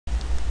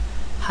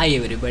Hi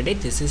everybody,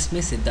 this is me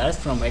Siddharth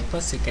from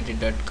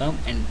whitefostsecurity.com,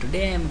 and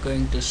today I am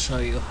going to show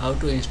you how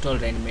to install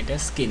rainmeter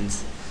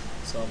skins.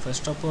 So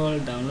first of all,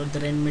 download the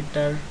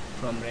rainmeter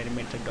from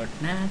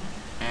rainmeter.net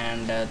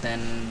and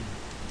then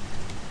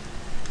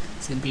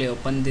simply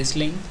open this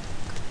link.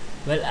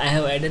 Well, I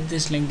have added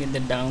this link in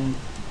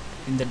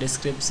the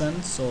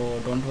description, so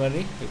don't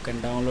worry, you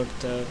can download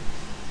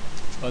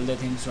all the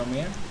things from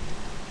here.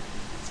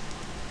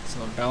 So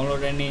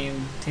download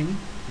anything,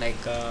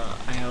 like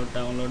I have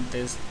downloaded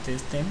this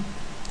theme,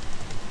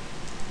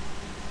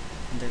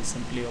 then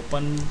simply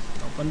open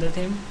the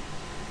theme,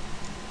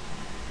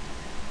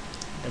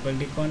 double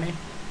click on it,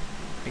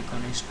 click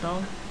on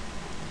install.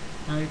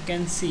 Now you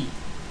can see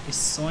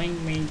it's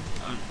showing me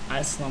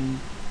as some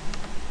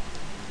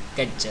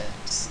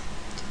gadgets.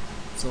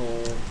 So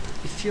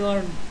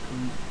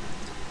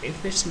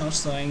if it's not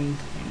showing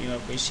in your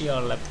PC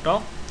or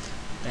laptop,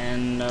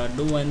 then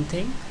do one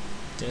thing,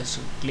 just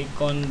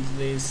click on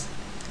this,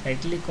 right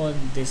click on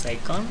this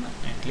icon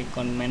and click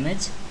on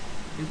manage.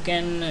 You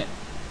can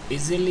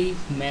easily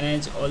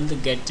manage all the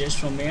gadgets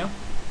from here,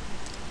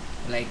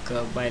 like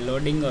by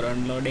loading or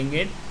unloading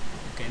it,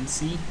 you can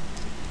see.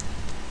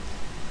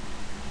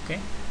 Okay,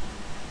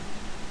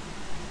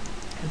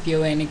 if you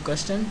have any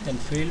question, then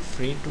feel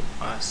free to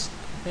ask.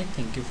 Okay,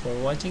 thank you for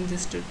watching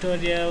this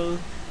tutorial.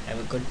 Have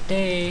a good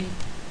day.